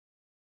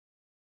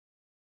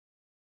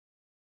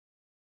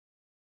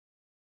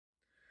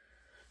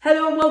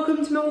Hello and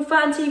welcome to Millwall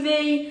Fan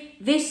TV.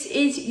 This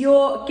is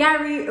your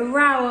Gary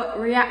Rowett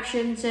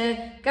reaction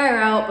to Gary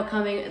Rowett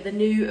becoming the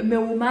new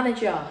Millwall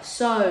manager.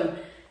 So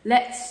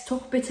let's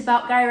talk a bit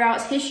about Gary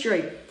Rowett's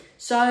history.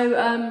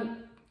 So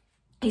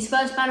his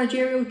first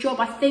managerial job,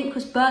 I think,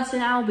 was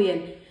Burton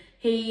Albion.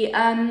 He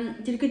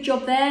did a good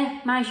job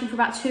there, managed him for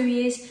about 2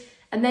 years,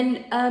 and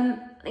then I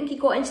think he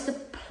got into the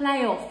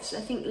playoffs. I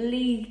think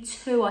League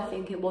Two, I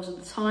think it was at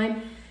the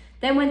time.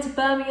 Then went to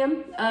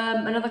Birmingham,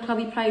 another club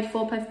he played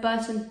for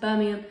Burton,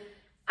 Birmingham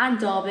and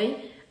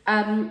Derby.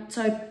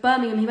 So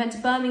Birmingham, he went to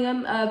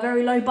Birmingham,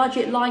 very low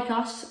budget like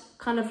us,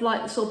 kind of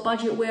like the sort of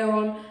budget we're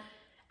on,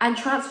 and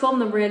transformed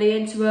them really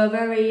into a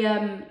very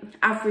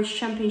average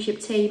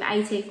championship team,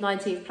 18th,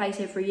 19th place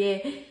every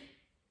year,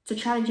 to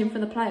challenge him for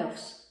the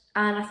playoffs.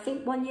 And I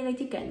think one year they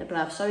did get in the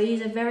playoffs. So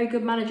he's a very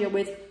good manager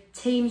with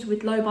teams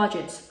with low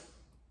budgets.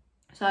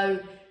 So,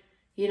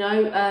 you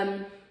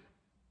know,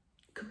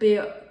 could be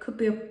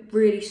a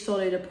really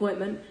solid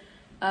appointment.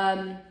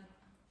 I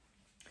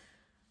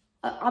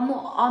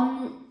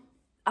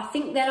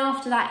think then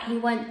after that he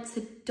went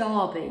to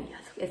Derby.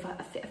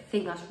 I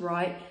think that's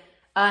right.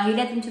 He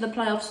led them to the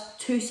playoffs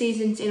 2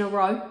 seasons in a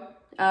row,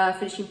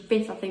 finishing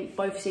 5th. I think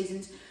both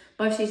seasons.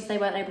 Both seasons they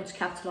weren't able to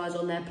capitalise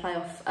on their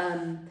playoff.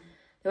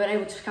 They weren't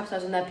able to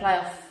capitalise on their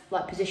playoff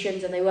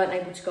positions, and they weren't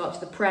able to go up to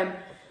the Prem.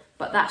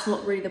 But that's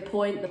not really the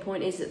point. The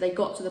point is that they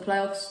got to the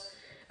playoffs.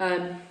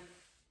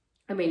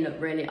 I mean, look,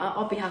 really,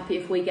 I'll be happy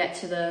if we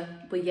get,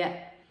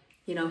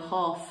 you know,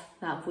 half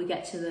that. If we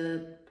get to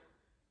the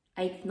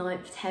 8th,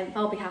 9th, 10th,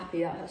 I'll be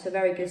happy. That's a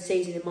very good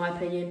season in my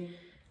opinion.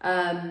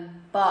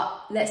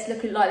 But let's look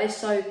at it like this.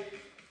 So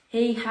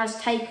he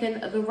has taken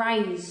the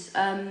reins.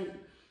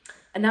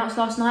 Announced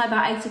last night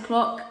about 8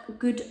 o'clock.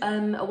 Good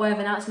a way of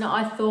announcing it.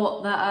 I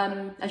thought that,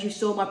 as you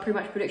saw my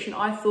pre-match prediction,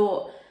 I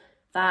thought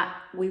that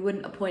we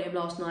wouldn't appoint him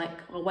last night.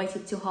 I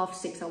waited till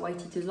 6:30. I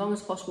waited as long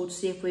as possible to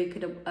see if we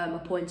could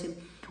appoint him.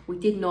 We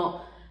did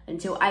not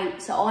until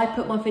 8. So I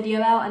put my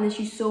video out, and as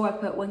you saw, I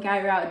put when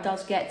Gary Rowett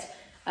does get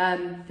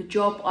the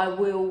job, I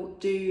will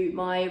do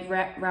my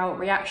Rowett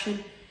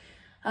reaction.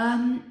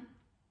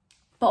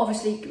 But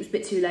obviously it was a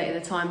bit too late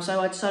at the time,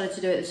 so I decided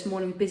to do it this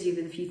morning. Busy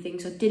with a few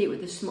things. I did it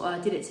with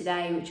did it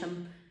today, which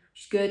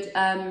is good.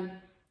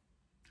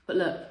 But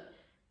look,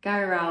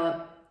 Gary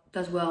Rowett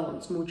does well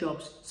on small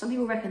jobs. Some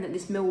people reckon that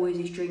this Millwall is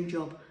his dream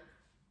job.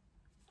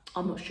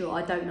 I'm not sure,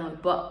 I don't know.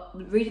 But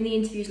reading the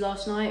interviews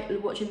last night,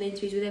 watching the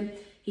interviews with him,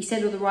 he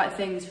said all the right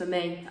things for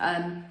me.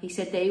 He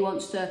said that he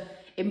wants to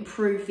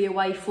improve the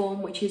away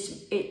form, which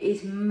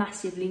is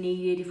massively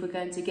needed if we're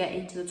going to get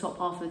into the top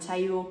half of the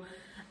table.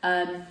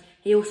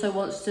 He also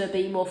wants to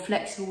be more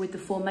flexible with the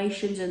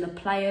formations and the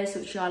players,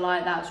 which I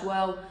like that as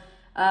well.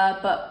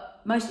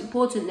 But most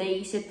importantly,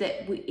 he said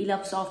that he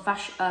loves our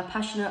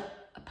passionate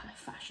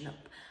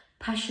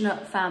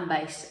fan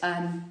base.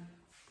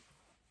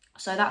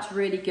 So that's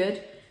really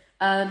good.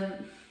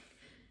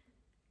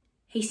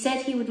 He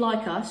said he would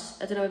like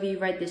us, I don't know if you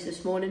read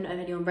this morning, if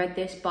anyone read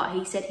this, but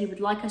he said he would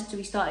like us to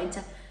be starting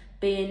to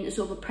be in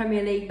sort of a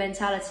Premier League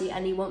mentality,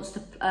 and he wants to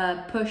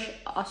push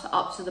us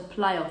up to the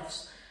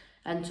playoffs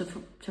and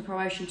to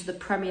promotion to the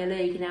Premier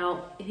League.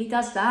 Now, if he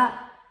does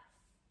that,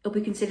 he'll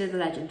be considered a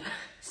legend.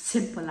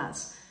 Simple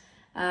as.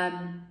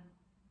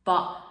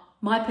 But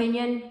my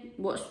opinion,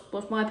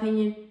 what's my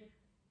opinion?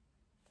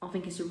 I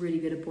think it's a really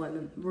good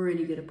appointment.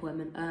 Really good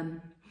appointment.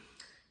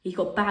 He's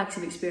got bags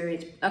of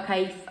experience.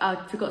 Okay, I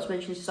forgot to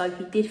mention Stoke.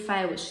 He did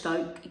fail at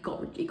Stoke. He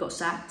got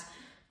sacked.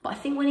 But I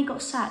think when he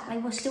got sacked, they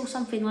were still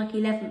something like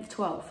 11th,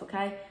 12th,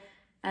 okay?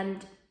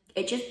 And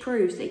it just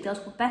proves that he does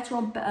better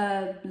on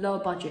lower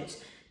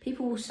budgets.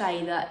 People will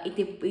say that he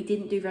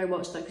didn't do very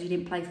well at Stoke because he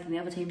didn't play for them. The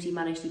other teams he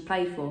managed, he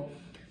played for.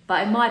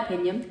 But in my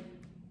opinion,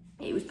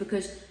 it was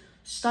because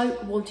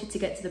Stoke wanted to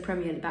get to the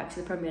Premier League, back to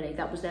the Premier League.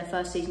 That was their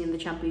first season in the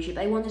Championship.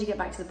 They wanted to get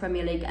back to the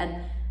Premier League,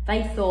 and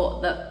they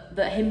thought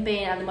that him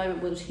being at the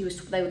moment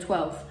they were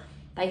 12th.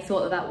 They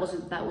thought that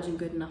wasn't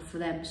good enough for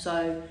them.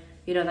 So,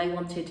 you know, they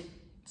wanted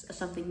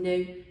something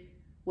new,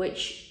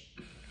 which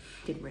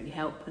didn't really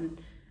help.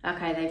 And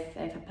okay,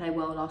 they've played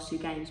well the last 2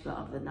 games, but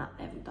other than that,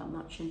 they haven't done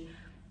much. And in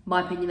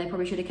my opinion, they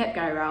probably should have kept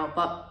Gary Rowett,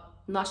 but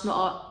that's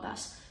not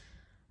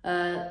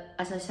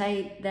as I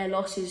say, their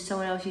loss is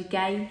someone else's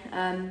gain.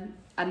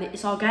 And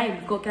it's our game.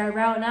 We've got Gary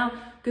Rowett now,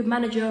 good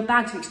manager,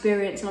 bags of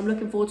experience, and I'm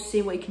looking forward to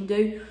seeing what he can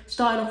do.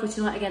 Starting off with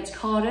tonight against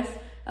Cardiff.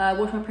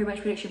 Watch my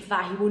pre-match prediction for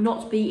that. He will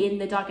not be in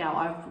the dugout.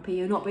 I repeat,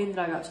 he will not be in the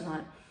dugout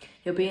tonight.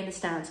 He'll be in the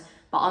stands.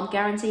 But I'm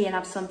guaranteeing he'll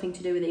have something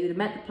to do with it. He would have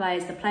met the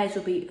players. The players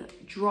will be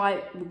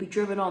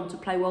driven on to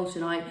play well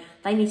tonight.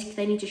 They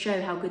need to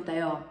show how good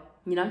they are,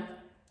 you know?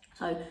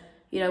 So,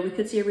 you know, we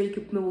could see a really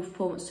good Millwall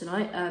performance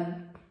tonight.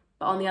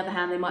 But on the other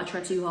hand, they might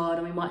try too hard,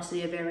 and we might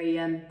see a very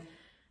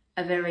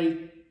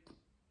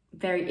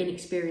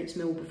inexperienced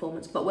Millwall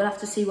performance. But we'll have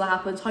to see what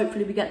happens.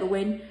 Hopefully we get the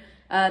win.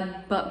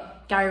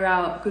 But Gary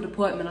Rowett, good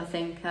appointment, I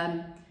think.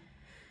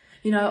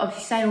 You know,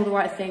 obviously saying all the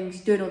right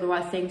things, doing all the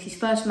right things. His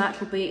first match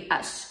will be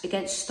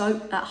against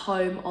Stoke at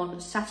home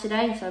on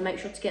Saturday, so make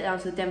sure to get down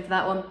to the Den for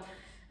that one.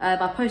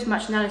 My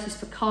post-match analysis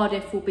for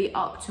Cardiff will be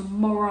up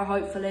tomorrow,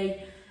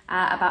 hopefully,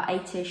 about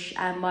 8ish,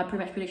 and my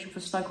pre-match prediction for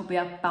Stoke will be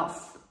up about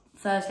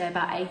Thursday,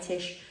 about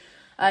 8ish.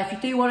 If you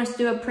do want us to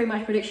do a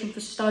pre-match prediction for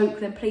Stoke,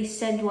 then please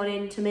send one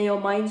in to me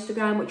on my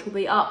Instagram, which will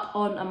be up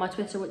on, and my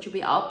Twitter, which will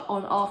be up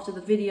on after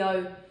the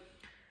video.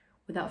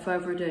 Without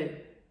further ado,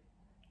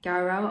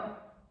 Gary Rowett,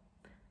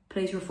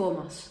 please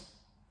reform us.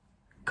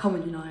 Come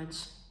on,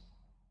 Uniteds.